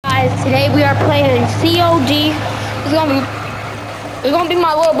Today we are playing COD. It's gonna be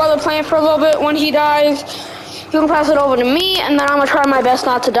my little brother playing for a little bit. When he dies, you can pass it over to me, and then I'm gonna try my best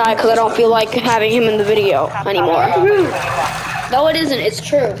not to die because I don't feel like having him in the video anymore. No, it isn't. It's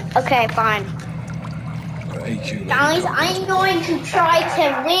true. Okay, fine. Guys, I'm going to try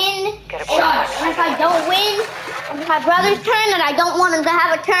to win. And if I don't win, it's my brother's turn, and I don't want him to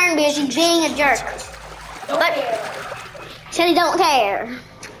have a turn because he's being a jerk. But said he don't care.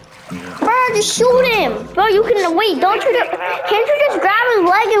 Bro, just shoot him. Bro, you can wait. Can't you just grab his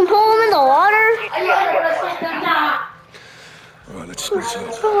leg and pull him in the water? Alright, let's split up. I'll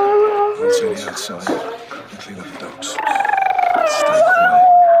take the outside and clean up the docks. Stay quiet.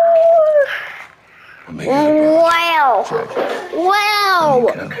 I'm making it Wow. Wow.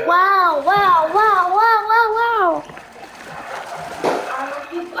 Wow. Wow. Wow. Wow. Wow.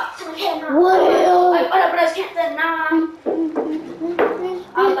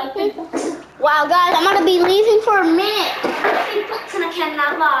 Wow, guys, I'm gonna be leaving for a minute. And I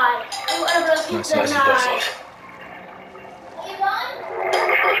cannot lie.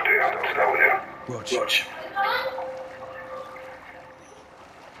 Watch.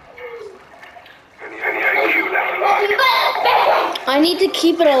 I need to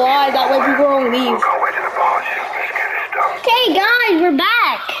keep it alive. That way people won't leave. Okay, guys, we're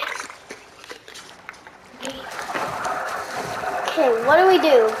back. Okay, what do we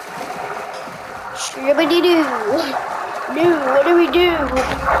do? Stribbity-doo. No, what do we do?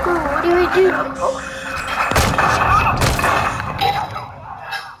 What do we do?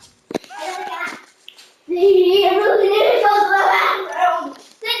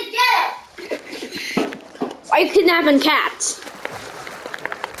 Why are you kidnapping cats?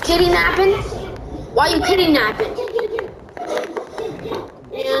 Kitty napping? Why are you kitty napping?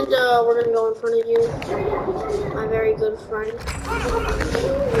 And we're gonna go in front of you, my very good friend.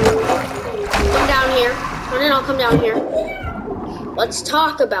 Come down here. No, no, come down here. Let's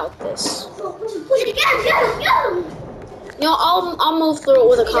talk about this. You know, I'll move through it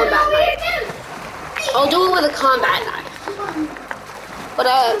with a combat knife. I'll do it with a combat knife. But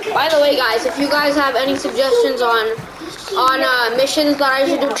by the way, guys, if you guys have any suggestions on missions that I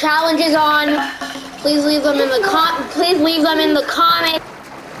should do challenges on, please leave them in the comments.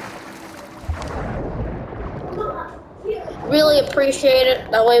 Really appreciate it.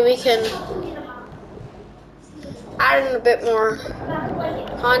 That way we can add in a bit more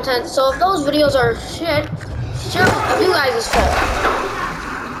content. So if those videos are shit, sure, you guys' fault.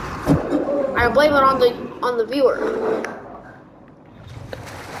 I blame it on the viewer.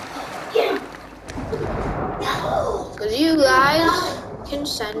 Because you guys can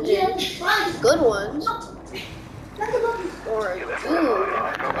send in good ones, or you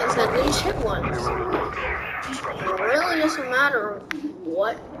can send in shit ones. It really doesn't matter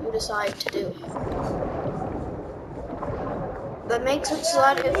what you decide to do. That makes it so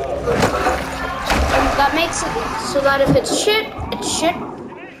that if it's shit, it's shit.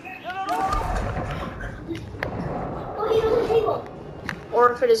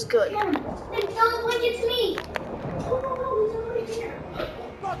 Or if it is good. It's me.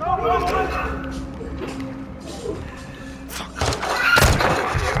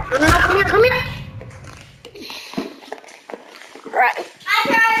 No, come here. Alright.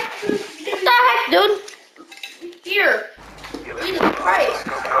 What the heck, dude? Here. Jesus Christ.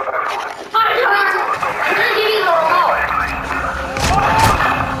 I'm gonna give you the remote.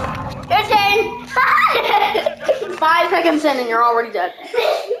 Your turn. 5 seconds in and you're already dead.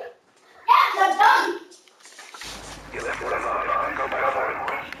 Yes, I'm done.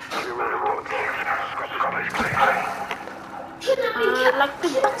 I like the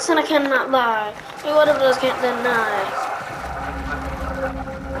butts and I cannot lie. Hey, whatever those can't deny.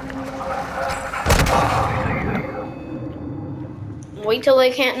 Wait till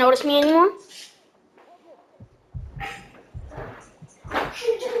they can't notice me anymore.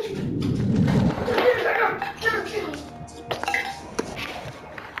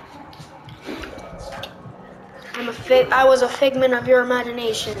 I was a figment of your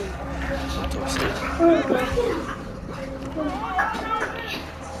imagination.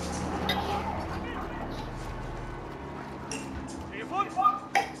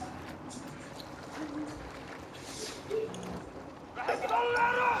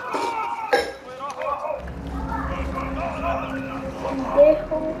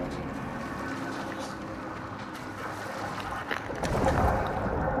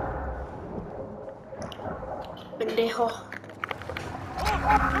 Pendejo.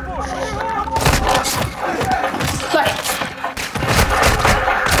 Sorry.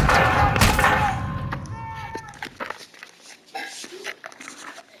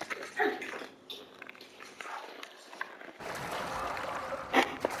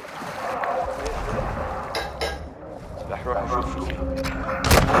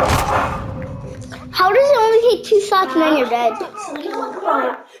 How does it only take 2 shots and then you're dead? I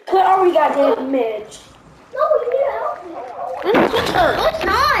already got damaged. No, you need to help me. No, it's her. No, it's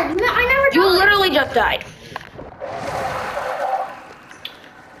not. I never died. You literally just died.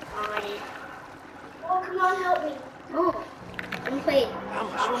 Oh, come on, help me. Oh, I'm playing.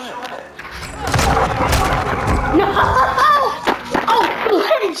 No. Oh,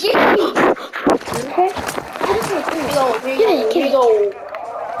 where did you? Okay. Here you go.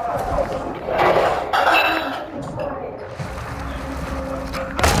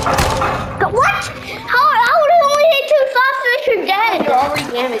 What? How would it only take 2 shots and you're dead? You're already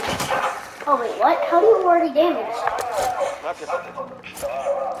damaged. Oh wait, what? How do you already damaged?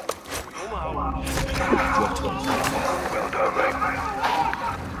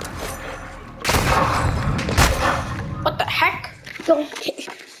 What the heck?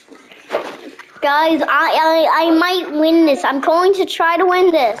 Guys, I might win this. I'm going to try to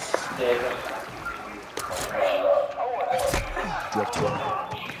win this.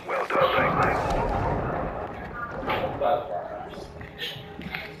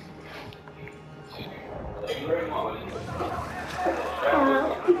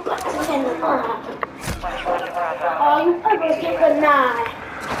 Oh, you ever get the knife?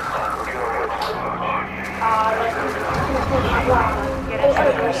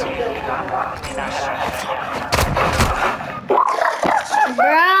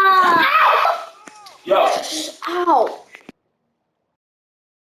 Bruh. Yo. Ow.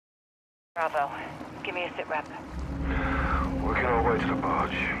 Bravo. Give me a sit rep. Working our way to the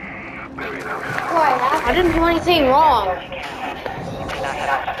barge. Bury them. I didn't do anything wrong. You may not have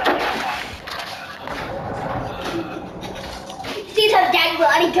access. See the dead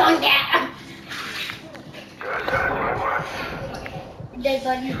body going down. Dead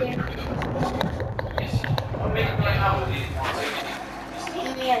body there.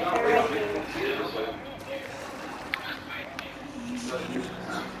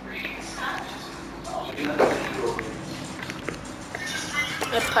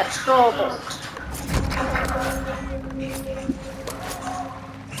 A patrol boat.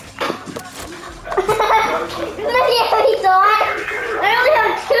 I only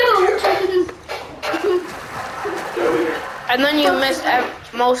have 2. And then you missed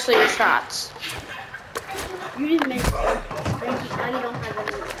most of your shots. You just missed it. Now you don't have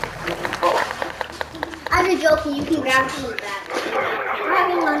any. I'm just joking. You can grab some of that. I'm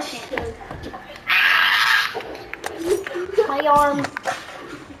having lunch. My arm.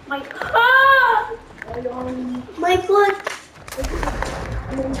 My arm. My foot.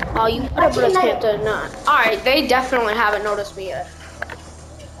 Oh, you put a brisket to not. Alright, they definitely haven't noticed me yet.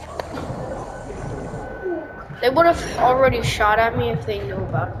 They would have already shot at me if they knew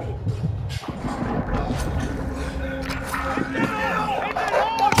about me.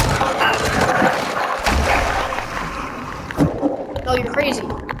 No, you're crazy.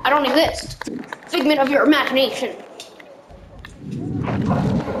 I don't exist. Figment of your imagination.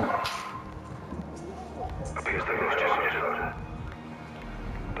 Appears they lost you some shot.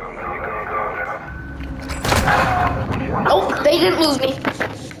 Don't let me go. Nope, they didn't lose me.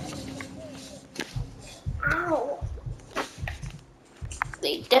 Ow.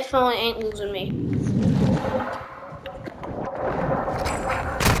 They definitely ain't losing me.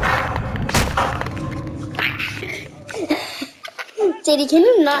 Sadie, can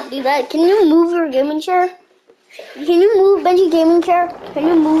you not do that? Can you move your gaming chair? Can you move Benji's gaming chair? Can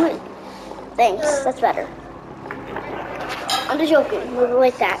you move it? Thanks, that's better. I'm just joking. Move it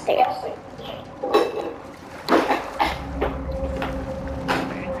like that there.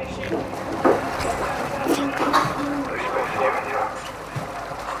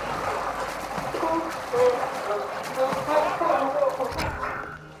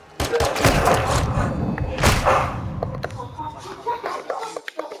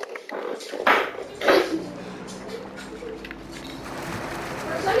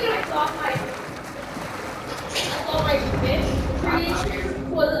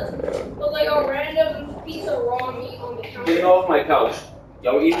 Get off my couch.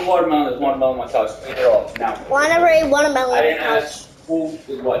 Yo, eating watermelon, there's watermelon on my couch. Clean it off now. Well, I never ate watermelon. I didn't ask who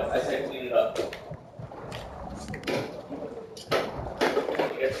did what. I said clean it up.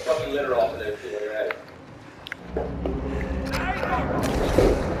 Get the fucking litter off of there too while you're at it.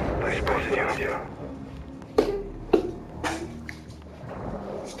 They spotted you.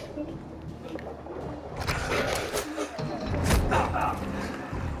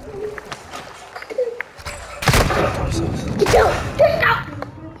 Get out! Get out!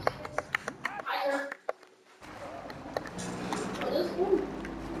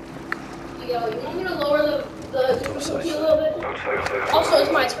 Yo, you want me to lower the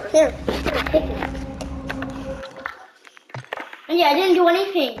Yeah, I didn't do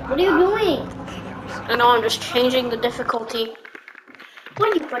anything. What are you doing? I know, I'm just changing the difficulty.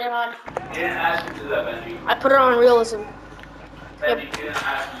 What did you put it on? He didn't ask you to do that, Benji. I put it on realism. Benji, he didn't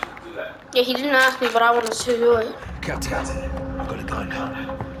ask you to do that. Yeah, he didn't ask me, but I wanted to do it. Captain, I've got a gun.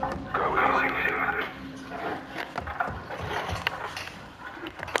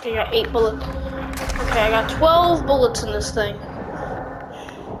 I got 8 bullets. Okay, I got 12 bullets in this thing.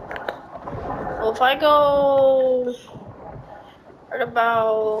 Well, if I go right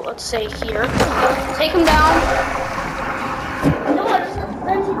about, let's say here, take him down. No, let's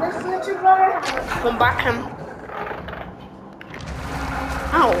let your brother have it. Come back him.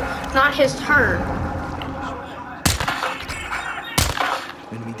 Oh, it's not his turn.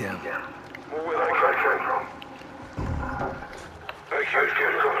 Enemy down.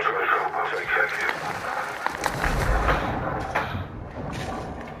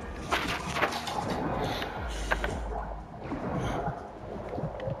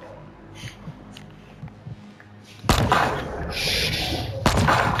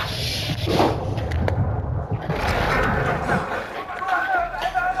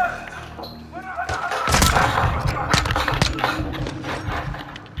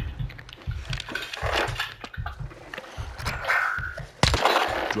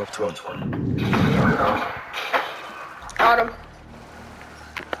 Dropped one. Got him.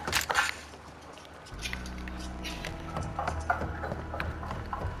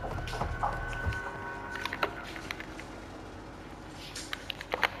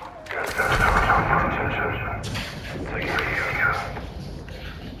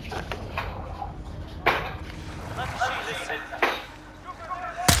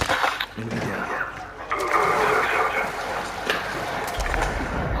 Enemy down.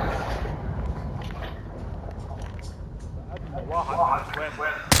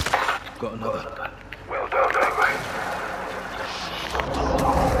 Got another. Well done, baby.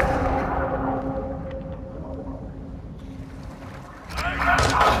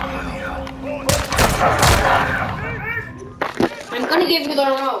 I'm gonna give you the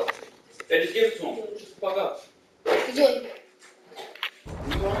remote. Then just give it to him. Shut the fuck up.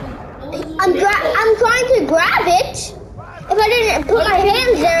 I'm trying to grab it. If I didn't put my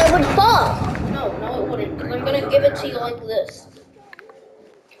hands there, it would fall. No, it wouldn't. 'Cause I'm gonna give it to you like this.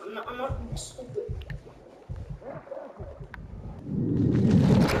 I'm not stupid.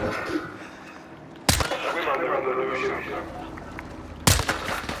 Swim under illusion.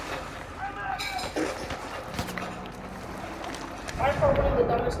 I for one of the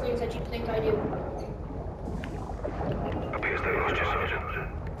dumbest things that you think I do. Appears they lost you, Sergeant.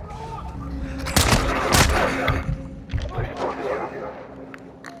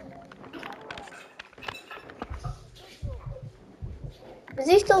 Is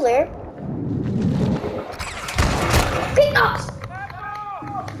he still there? Pick up!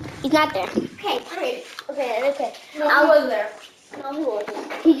 He's not there. Okay, great. Okay. No, I was there. No, he wasn't.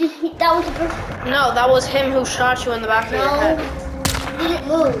 That was the first. No, that was him who shot you in the back of your No, head. he didn't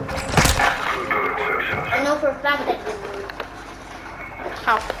move. I know for a fact that he didn't move.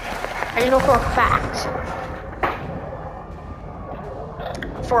 How? I know for a fact.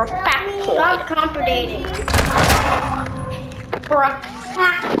 For a fact. Stop comfortating. For a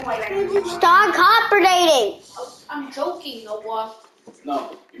fact. Stop comfortating. I'm joking, Noah.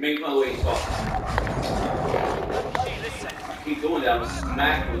 No, you make fun of the way he talks. Keep doing that, I'm gonna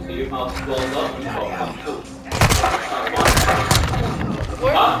smack you until your mouth swells up and you talk.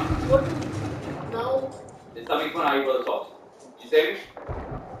 What? Huh? What? No. Just tell me fun how your brother talks. You say me?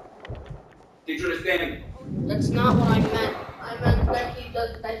 Did you understand me? That's not what I meant. I meant that he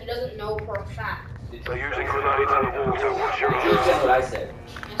doesn't know for a fact. They're using grenades in the water. Watch your You eyes. understand what I said?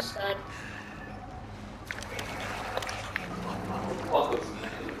 Instead. Fuck with me.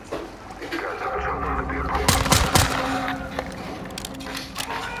 If you guys have a trouble, it'll be a problem.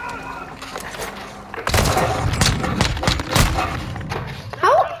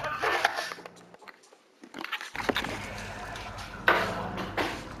 How?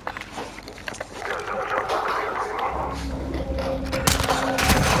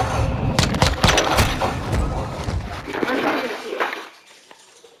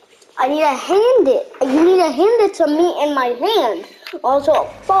 I need to hand it. You need to hand it to me in my hand. Also, it'll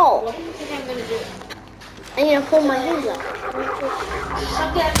fall. What do you think I'm gonna do? I need to pull my hands out.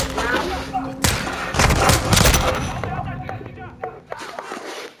 Suck it at the ground?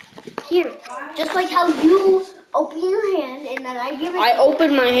 Here, just like how you open your hand and then I give it. I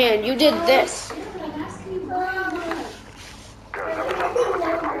opened my hand. You did this.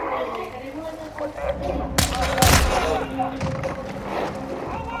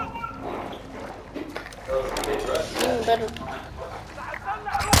 better.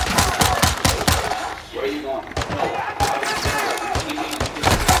 Where are you going?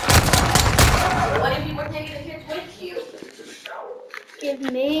 What if you were taking the kids with you? Give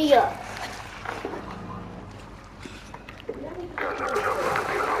me up.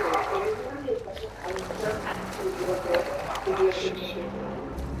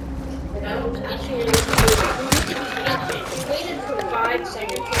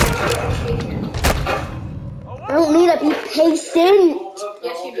 I don't need to be patient.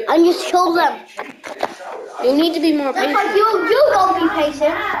 Yes, you do. I just show them. You need to be more That's patient. like you don't be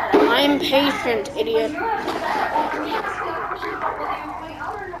patient. I'm patient, idiot.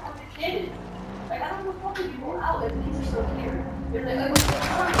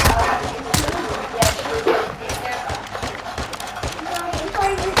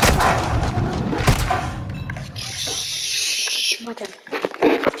 My turn.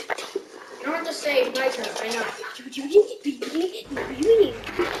 You don't have to say my turn. I know.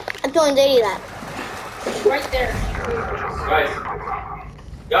 I'm throwing Daddy that. It's right there.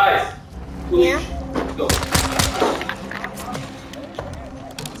 Guys. Yeah? Go.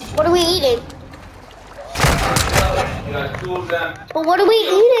 What are we eating? You got two of them. But what are we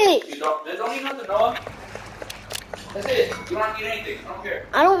eating? They don't need nothing, Noah. That's it. You don't need anything. I don't care.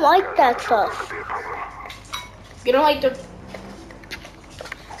 I don't like that stuff. You don't like the.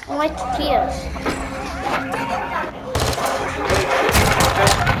 I don't like tortillas.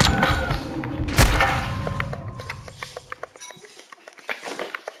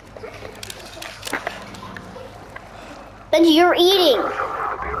 Benji, you're eating.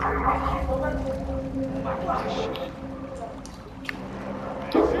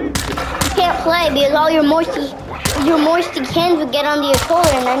 You can't play because all your moisty hands would get under your shoulder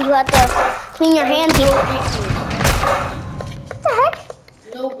and then you have to clean your hands. What the heck?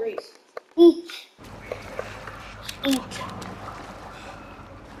 No grease. Eat. Eat.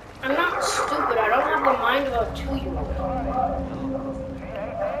 I'm not stupid. I don't have the mind of a 2-year-old.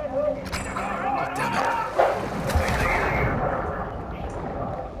 Damn it.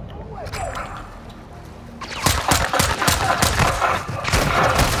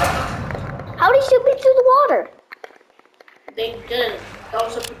 How did you shoot me through the water? They didn't. That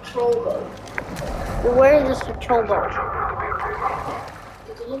was a patrol boat. Where is this patrol boat?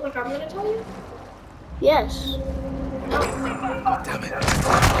 Does it look like I'm gonna tell you? Yes. Damn it.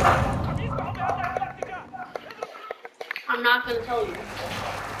 I'm not gonna tell you.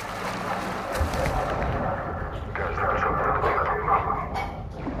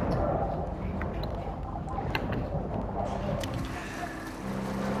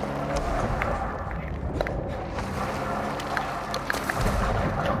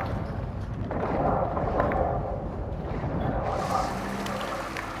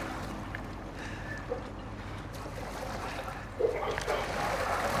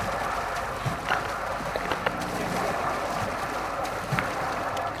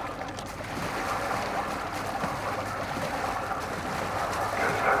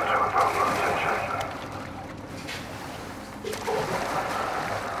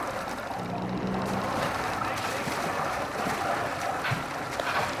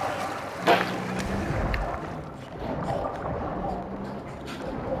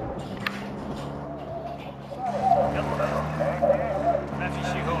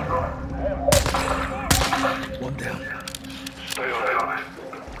 One down. Stay on it.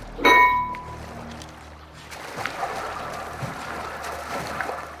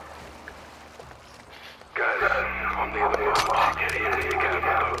 Guys, I'm near the mark. Get in and you get them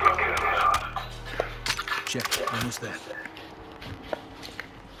out. Don't get careless. Check. Almost there.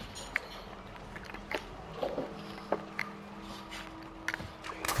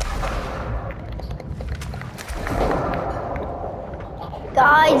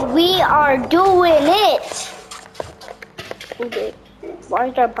 Guys, we are doing it. Okay. Why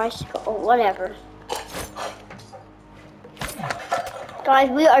is our bicycle? Oh, whatever. Guys,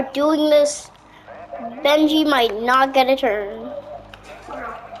 we are doing this. Benji might not get a turn.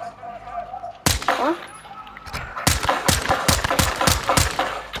 What?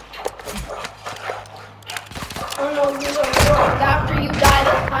 Oh no, you're gonna go. After you die,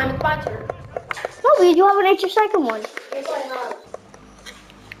 this time it's my turn. No, we do have an extra second one. Yes, I know.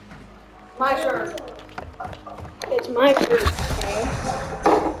 My turn. It's my turn. Okay.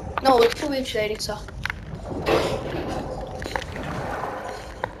 No, it's 2 weeks dating, so.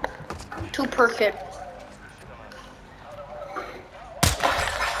 2 per kid.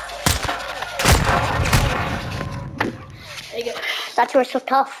 There you go. That's why it's so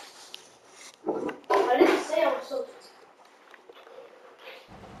tough. I didn't say I was so.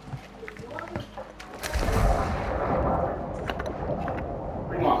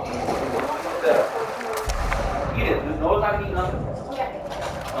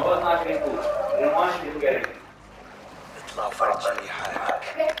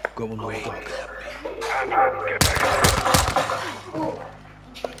 Go on the way. Andrew, get back in there.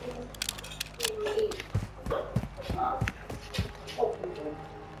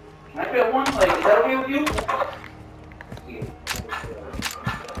 Can I get one leg? Is that okay with you?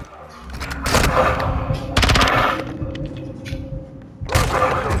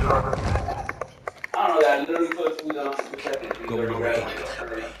 I don't know that. I literally put food on for seconds. Go on the way.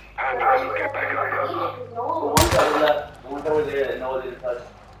 Andrew, get back in there. The ones that were left, the ones that were there that no one didn't touch,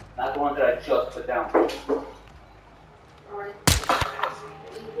 not the ones that I just put down. Alright.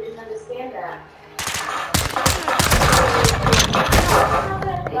 You didn't understand that.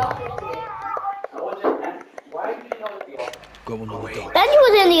 Why did you know it's the office? Go on the way. Then he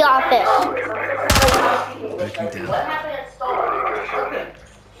was in the office. Break me down. What happened at Star? Nothing.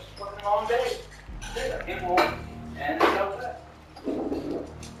 It wasn't a long day. I came home and that was that.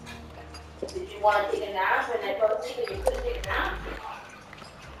 Did you want to take a nap and I fell asleep and you couldn't take a nap?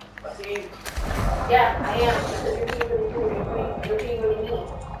 See, Yeah, I am. You're being really mean.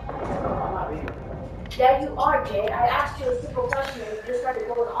 I'm not being. Yeah, you are, Jay. I asked you a simple question and you just started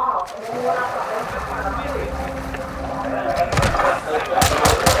going off. And then you went off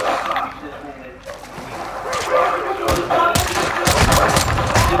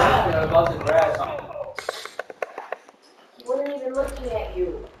About the grass. He wasn't even looking at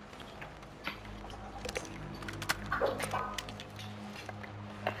you.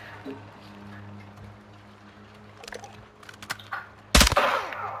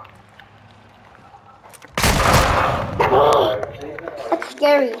 That's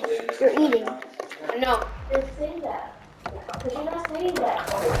scary. You're eating. No. Just say that. Because you're not saying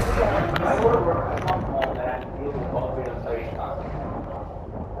that. I go to work. I come home and I have to deal with all three of them studying constantly.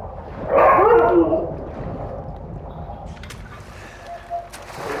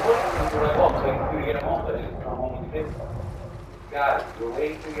 You get home, but you come home with the kids. God, you're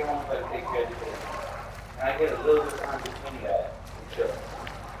waiting to get home, but take care of the kids. And I get a little bit of time between that. Sure.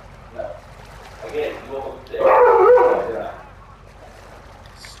 No. I get it. You go upstairs.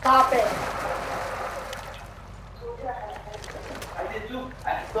 Stop it. I did too. I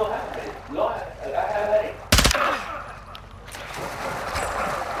still have a headache. We all have. I have a headache.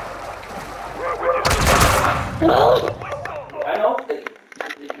 I know.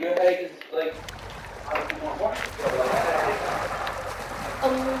 Your headache is like how do you want more? So like I had a headache.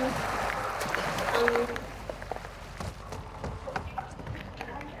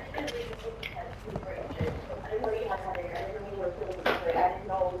 I didn't know you had headache. I didn't know you were feeling this way. I didn't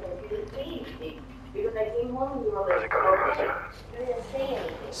know that you didn't say anything. Because I came home and you were like, okay. You didn't say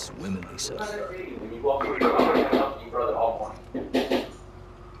anything. Swimming, he I'm says. not gonna say you. When you walk in, you brother all morning.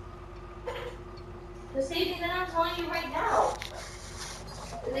 The same thing that I'm telling you right now.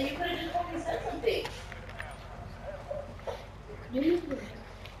 And then you could have just only said something.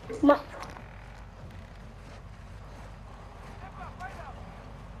 Ma-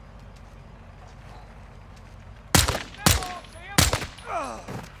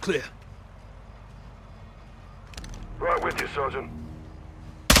 Clear. Right with you, Sergeant.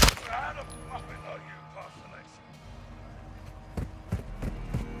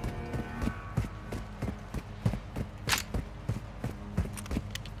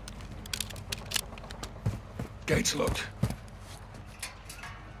 Gates locked.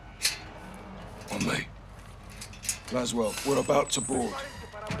 On me. Laswell, we're about to board.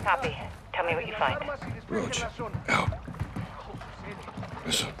 Copy. Tell me what you find. Roger. Out.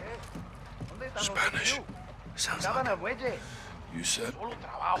 Listen. Spanish. Sounds like it. You said.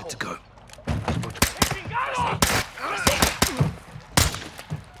 Good to go.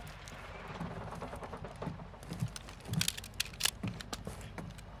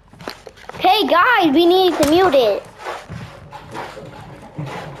 Hey guys, we need to mute it.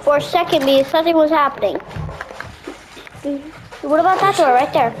 For a second, because something was happening. What about that door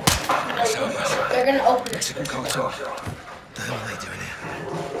right there? They're gonna open it. Mexican cartel. What the hell are they doing here?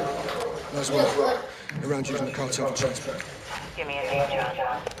 Laswell, around using the cartel for transport. Give me a name,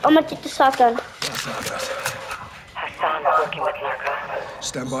 John. I'm gonna take the shotgun. That's how it goes. Hassan's working with narcos.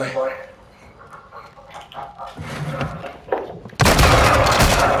 Stand by.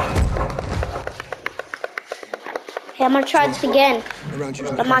 Okay, I'm gonna try this again. Around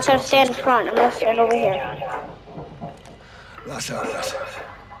using the I'm not cartel gonna stand in front. I'm gonna stand over here. That's how it goes.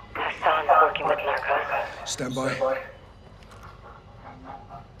 Hassan's working with narcos. Stand by.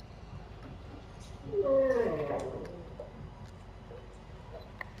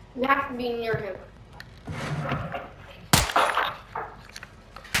 You have to be near him.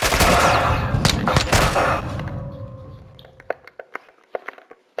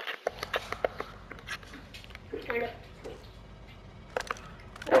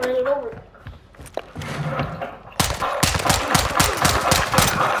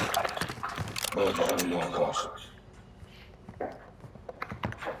 Of course.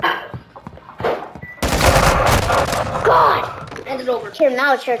 God! Hand it over. Here,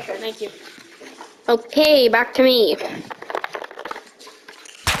 now it's your turn. Thank you. Okay, back to me.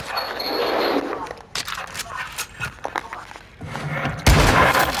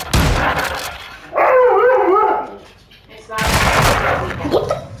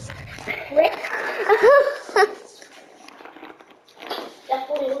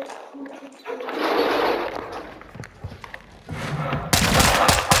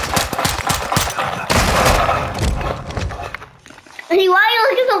 Hey, why are you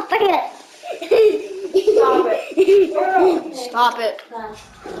looking so fast? Stop it.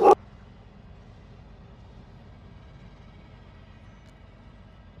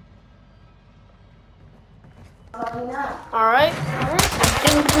 Alright.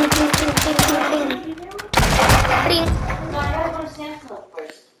 Ding, ding, ding, ding, ding, ding, ding. Ding. No, I gotta go to Sam's Club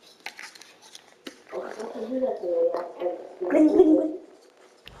first. Okay, do that today. Bling, bling, bling.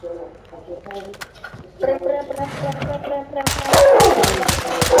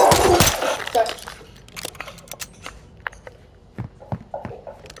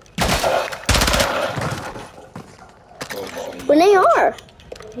 When they are.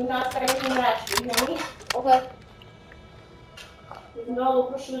 Do not start anything rash, you hear me? Okay. You can go, we'll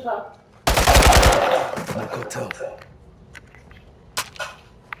push shoes on. No cocktail.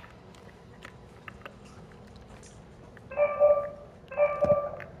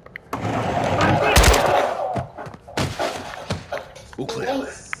 All clear.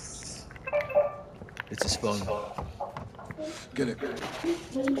 It's his phone. Get it.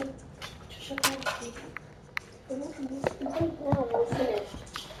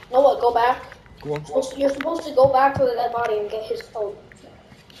 Noah, go back. Go on. You're supposed to go back to the dead body and get his phone.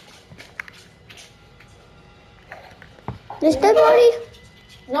 This dead body?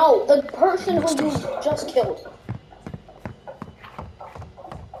 No, the person who you just killed.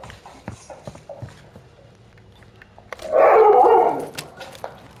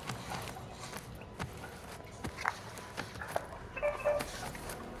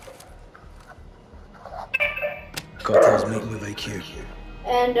 Cocktail's meeting with AQ.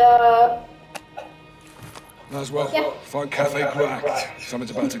 And, Might as well. Yeah. Find Cafe cracked.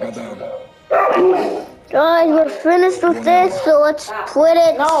 Something's about to go down. Guys, we're finished with this, so let's quit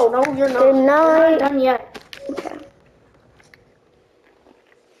it. no, you're not. Good night. You're not done yet.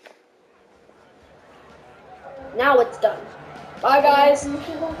 Now it's done. Bye, guys.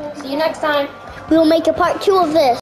 See you next time. We'll make a part 2 of this.